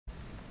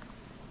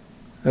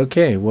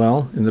Okay,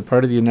 well, in the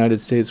part of the United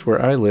States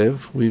where I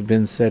live, we've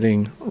been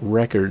setting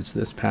records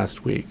this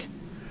past week.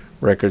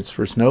 Records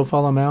for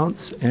snowfall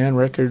amounts and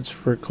records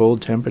for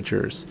cold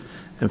temperatures.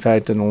 In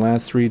fact, in the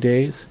last 3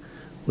 days,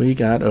 we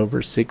got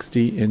over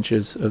 60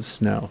 inches of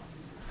snow.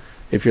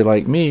 If you're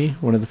like me,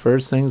 one of the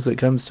first things that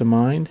comes to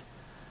mind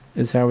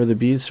is how are the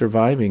bees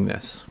surviving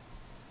this?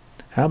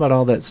 How about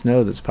all that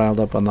snow that's piled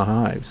up on the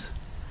hives?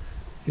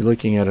 You're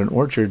looking at an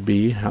orchard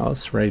bee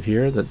house right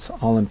here that's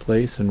all in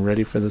place and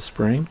ready for the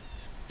spring.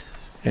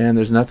 And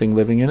there's nothing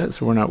living in it,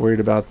 so we're not worried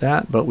about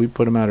that, but we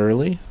put them out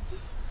early.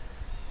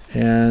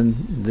 And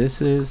this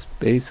is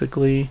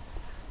basically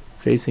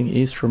facing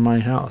east from my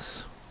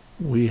house.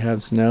 We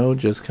have snow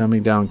just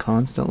coming down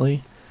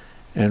constantly,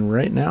 and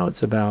right now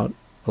it's about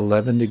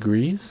 11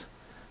 degrees,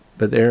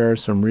 but there are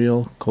some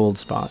real cold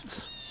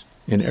spots.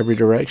 In every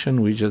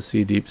direction, we just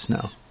see deep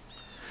snow.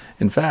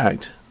 In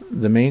fact,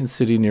 the main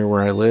city near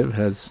where I live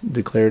has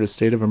declared a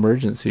state of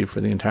emergency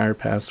for the entire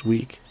past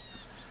week,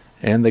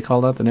 and they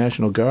called out the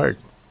National Guard.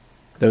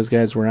 Those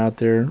guys were out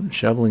there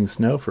shoveling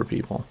snow for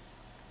people.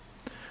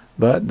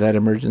 But that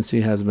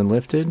emergency has been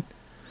lifted,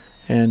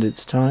 and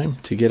it's time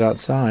to get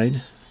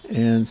outside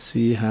and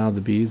see how the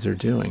bees are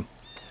doing.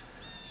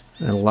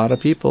 And a lot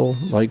of people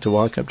like to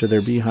walk up to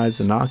their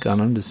beehives and knock on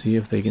them to see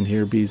if they can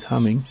hear bees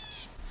humming.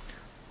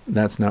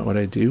 That's not what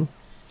I do.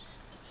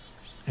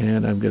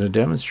 And I'm going to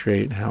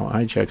demonstrate how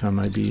I check on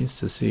my bees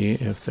to see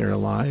if they're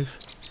alive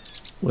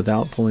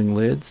without pulling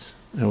lids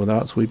and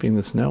without sweeping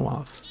the snow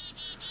off.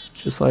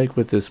 Just like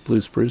with this blue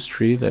spruce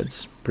tree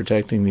that's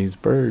protecting these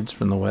birds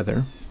from the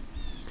weather,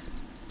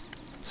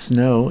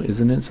 snow is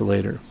an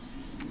insulator.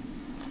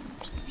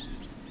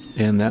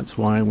 And that's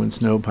why when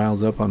snow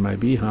piles up on my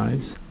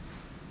beehives,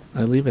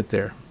 I leave it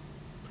there.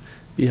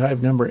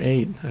 Beehive number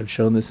 8, I've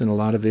shown this in a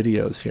lot of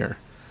videos here.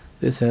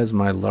 This has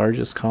my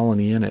largest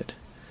colony in it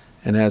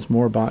and has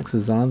more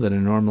boxes on than I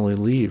normally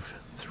leave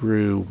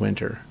through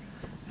winter.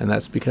 And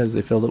that's because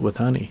they filled it with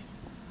honey.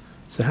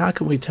 So how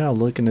can we tell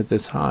looking at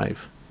this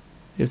hive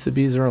if the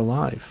bees are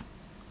alive?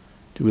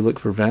 Do we look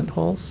for vent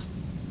holes?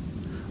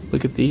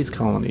 Look at these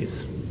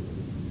colonies.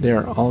 They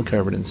are all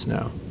covered in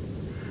snow.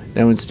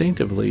 Now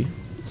instinctively,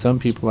 some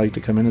people like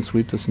to come in and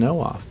sweep the snow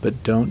off,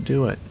 but don't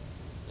do it.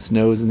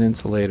 Snow is an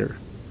insulator.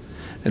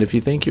 And if you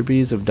think your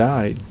bees have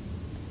died,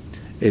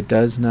 it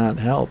does not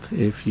help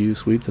if you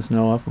sweep the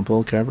snow off and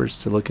pull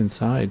covers to look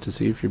inside to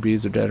see if your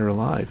bees are dead or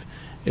alive.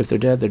 If they're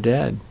dead, they're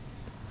dead.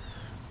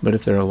 But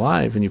if they're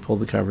alive and you pull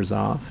the covers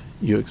off,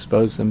 you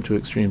expose them to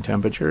extreme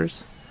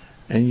temperatures,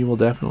 and you will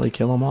definitely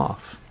kill them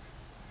off.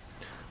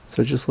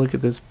 So just look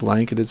at this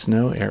blanketed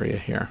snow area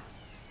here.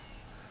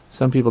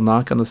 Some people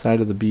knock on the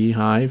side of the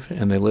beehive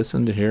and they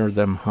listen to hear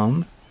them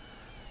hum.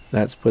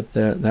 That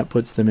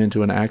puts them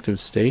into an active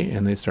state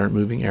and they start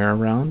moving air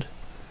around.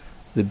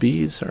 The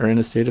bees are in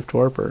a state of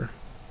torpor.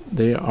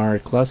 They are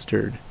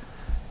clustered.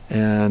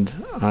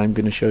 And I'm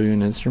going to show you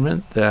an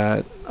instrument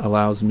that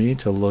allows me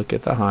to look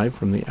at the hive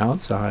from the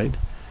outside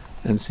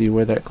and see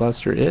where that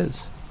cluster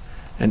is.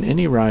 And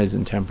any rise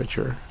in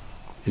temperature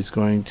is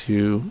going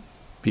to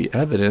be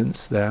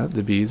evidence that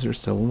the bees are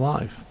still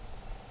alive.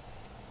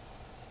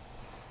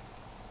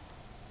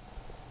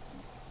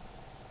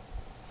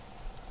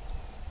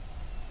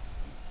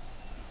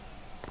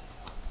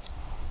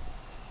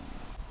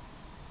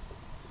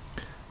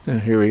 Now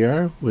here we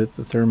are with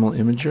the thermal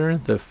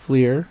imager, the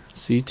FLIR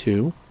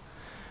C2.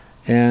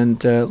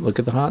 And look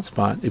at the hot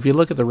spot. If you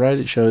look at the right,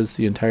 it shows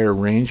the entire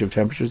range of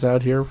temperatures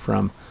out here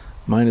from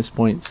minus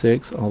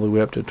 0.6 all the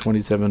way up to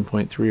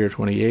 27.3 or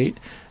 28.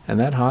 And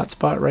that hot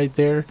spot right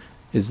there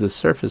is the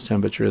surface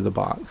temperature of the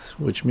box,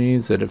 which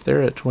means that if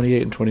they're at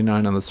 28 and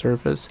 29 on the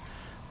surface,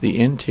 the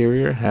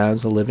interior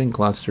has a living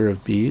cluster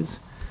of bees,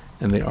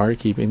 and they are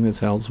keeping the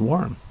cells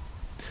warm.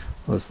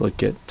 Let's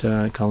look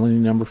at colony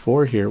number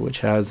 4 here, which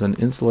has an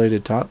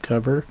insulated top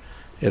cover.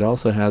 It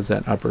also has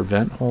that upper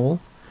vent hole.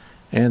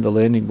 And the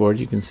landing board,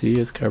 you can see,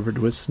 is covered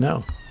with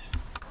snow.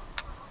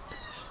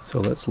 So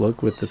let's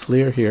look with the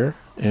FLIR here,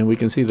 and we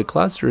can see the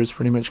cluster is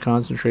pretty much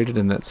concentrated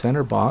in that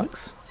center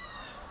box.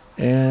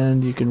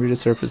 And you can read a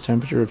surface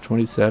temperature of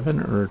 27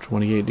 or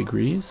 28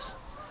 degrees.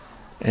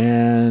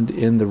 And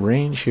in the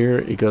range here,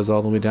 it goes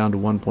all the way down to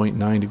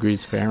 1.9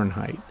 degrees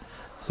Fahrenheit.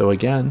 So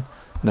again,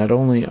 not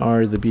only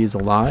are the bees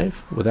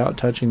alive without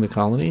touching the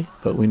colony,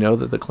 but we know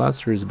that the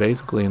cluster is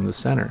basically in the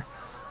center,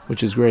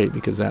 which is great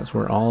because that's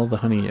where all the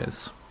honey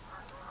is.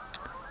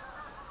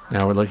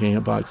 Now we're looking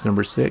at box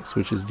number 6,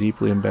 which is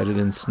deeply embedded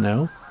in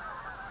snow.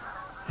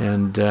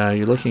 And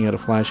you're looking at a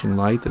flashing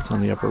light that's on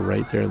the upper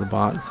right there of the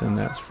box, and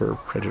that's for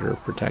predator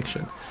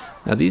protection.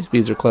 Now these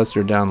bees are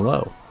clustered down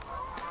low.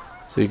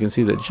 So you can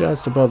see that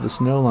just above the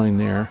snow line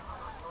there,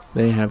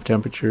 they have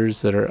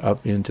temperatures that are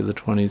up into the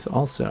 20s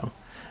also.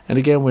 And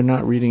again, we're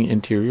not reading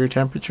interior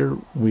temperature,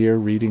 we are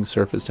reading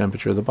surface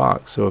temperature of the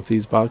box. So if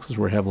these boxes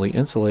were heavily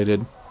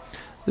insulated,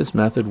 this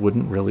method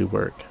wouldn't really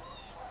work.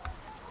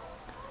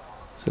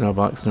 So now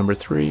box number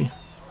 3.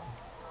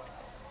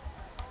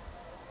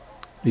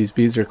 These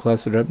bees are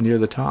clustered up near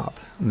the top,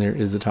 and there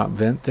is a top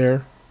vent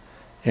there,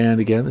 And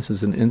again, this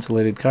is an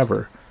insulated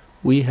cover.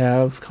 We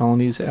have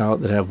colonies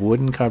out that have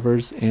wooden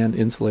covers and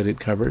insulated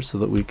covers so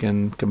that we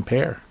can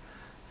compare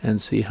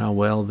and see how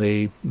well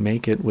they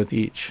make it with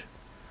each.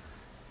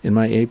 In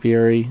my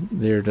apiary,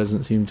 there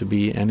doesn't seem to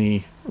be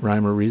any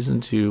rhyme or reason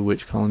to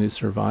which colonies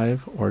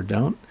survive or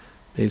don't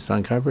based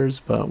on covers,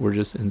 but we're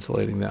just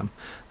insulating them.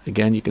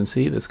 Again, you can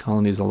see this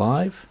colony is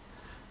alive.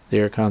 They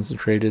are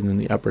concentrated in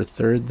the upper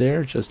third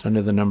there, just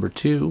under the number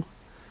 2,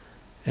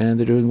 and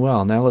they're doing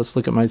well. Now let's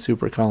look at my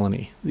super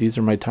colony. These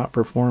are my top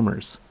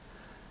performers,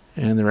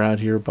 and they're out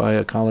here by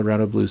a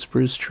Colorado blue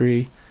spruce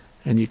tree,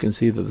 and you can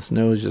see that the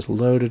snow is just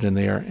loaded and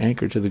they are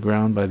anchored to the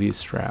ground by these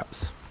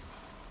straps.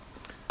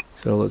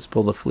 So let's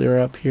pull the FLIR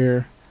up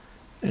here,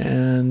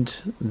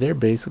 and they're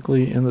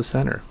basically in the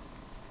center.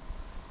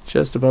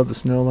 Just above the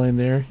snow line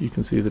there, you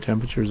can see the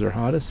temperatures are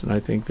hottest, and I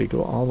think they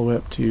go all the way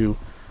up to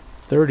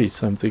 30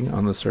 something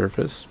on the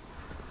surface.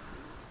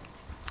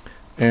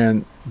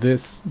 And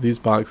these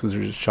boxes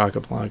are just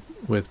chock-a-block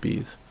with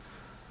bees.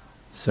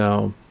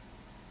 So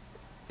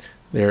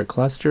they're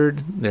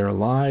clustered, they're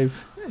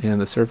alive,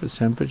 and the surface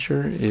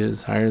temperature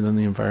is higher than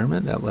the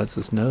environment. That lets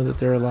us know that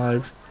they're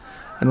alive.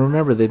 And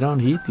remember, they don't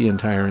heat the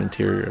entire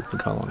interior of the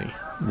colony,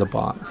 the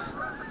box.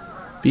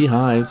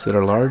 Beehives that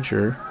are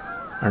larger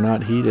are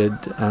not heated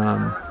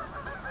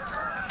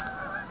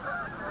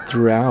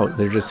throughout.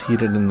 They're just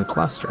heated in the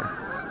cluster.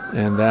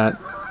 And that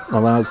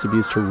allows the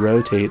bees to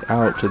rotate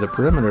out to the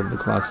perimeter of the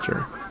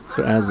cluster.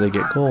 So as they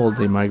get cold,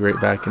 they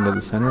migrate back into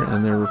the center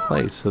and they're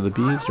replaced. So the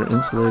bees are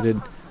insulated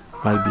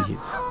by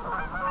bees.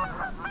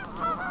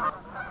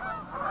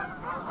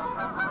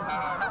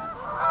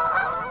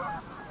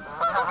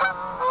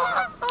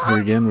 Here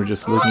again, we're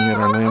just looking at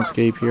our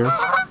landscape here.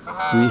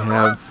 We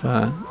have,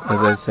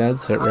 as I said,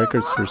 set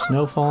records for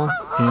snowfall,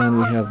 and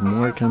we have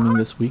more coming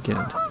this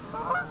weekend.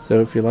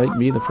 So if you're like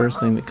me, the first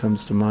thing that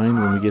comes to mind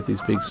when we get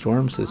these big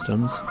storm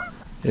systems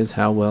is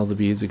how well the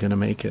bees are going to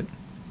make it.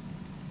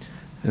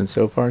 And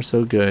so far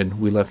so good.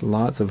 We left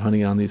lots of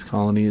honey on these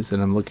colonies,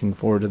 and I'm looking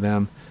forward to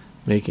them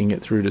making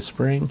it through to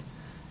spring.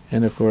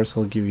 And of course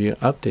I'll give you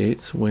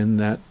updates when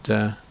that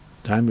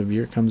time of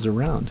year comes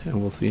around,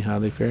 and we'll see how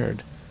they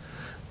fared.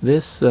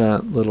 This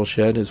little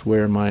shed is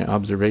where my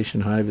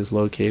observation hive is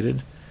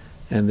located,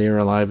 and they are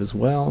alive as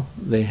well.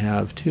 They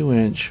have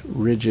 2-inch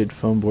rigid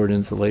foam board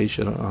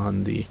insulation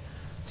on the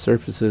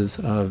surfaces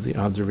of the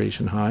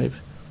observation hive,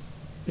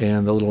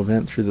 and the little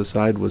vent through the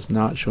side was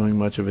not showing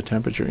much of a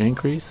temperature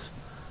increase,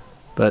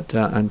 but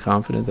I'm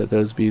confident that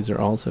those bees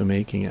are also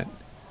making it.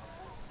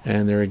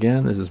 And there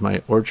again, this is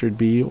my orchard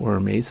bee or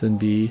mason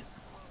bee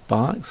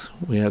box.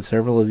 We have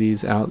several of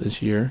these out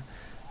this year,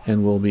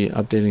 and we'll be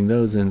updating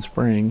those in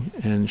spring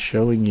and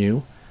showing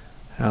you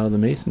how the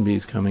mason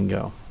bees come and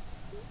go.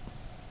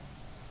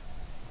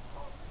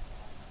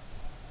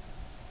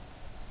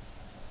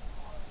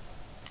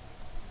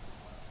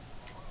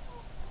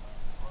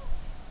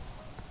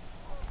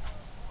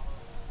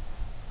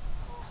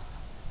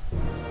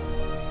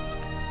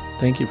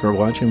 Thank you for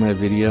watching my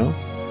video.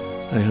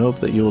 I hope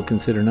that you will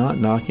consider not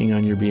knocking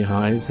on your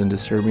beehives and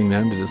disturbing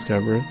them to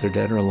discover if they're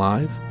dead or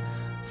alive.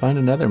 Find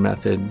another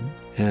method,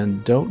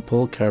 and don't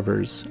pull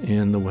covers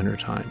in the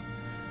wintertime.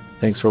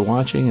 Thanks for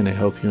watching, and I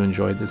hope you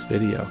enjoyed this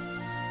video.